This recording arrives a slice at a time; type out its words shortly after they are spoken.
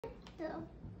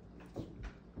though.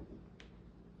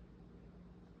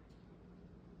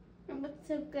 It looks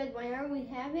so good. When are we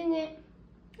having it?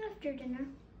 After dinner.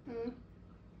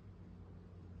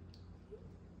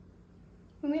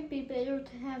 Wouldn't it be better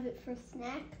to have it for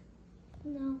snack?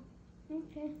 No,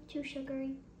 Okay. too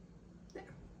sugary. There.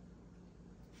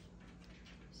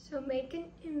 So make an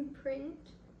imprint,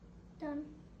 Done.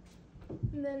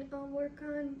 and then I'll work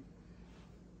on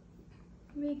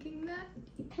making that.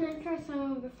 Can I try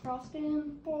some of the frosting in the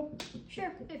bowl?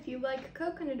 Sure, if you like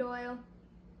coconut oil.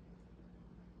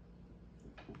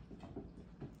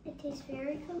 It tastes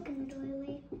very coconut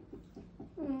oily.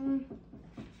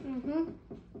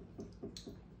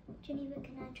 Geneva,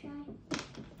 can I try?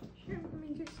 Sure, let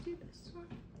me just do this one.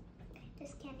 Okay,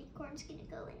 this candy corn's gonna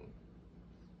go in it.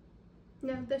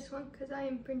 No, this one, because I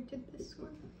imprinted this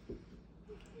one.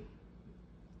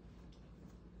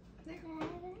 There.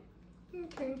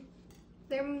 Okay.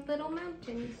 They're little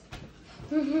mountains.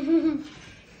 Hold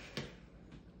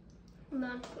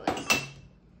on, Felicity.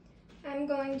 I'm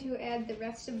going to add the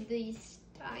rest of these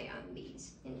dye on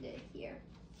these into here.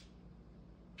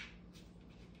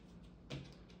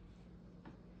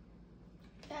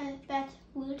 That's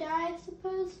blue dye, I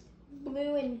suppose.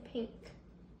 Blue and pink.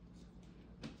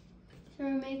 So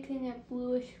we're making it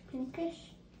bluish pinkish.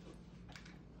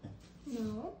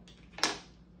 No.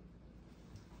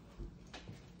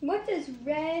 What does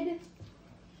red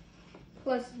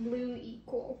plus blue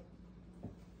equal?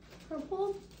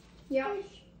 Purple. Yeah,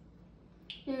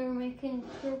 And we're making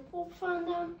purple from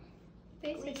them.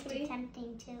 At least basically.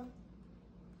 attempting to.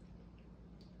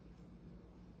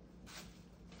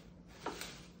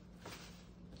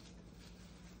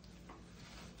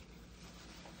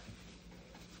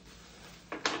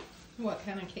 What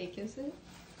kind of cake is it?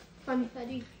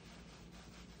 Confetti.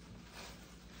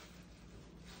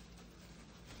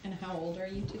 And how old are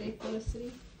you today,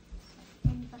 Felicity?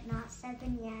 But not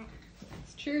 7 yet.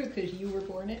 It's true, because you were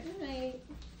born at night.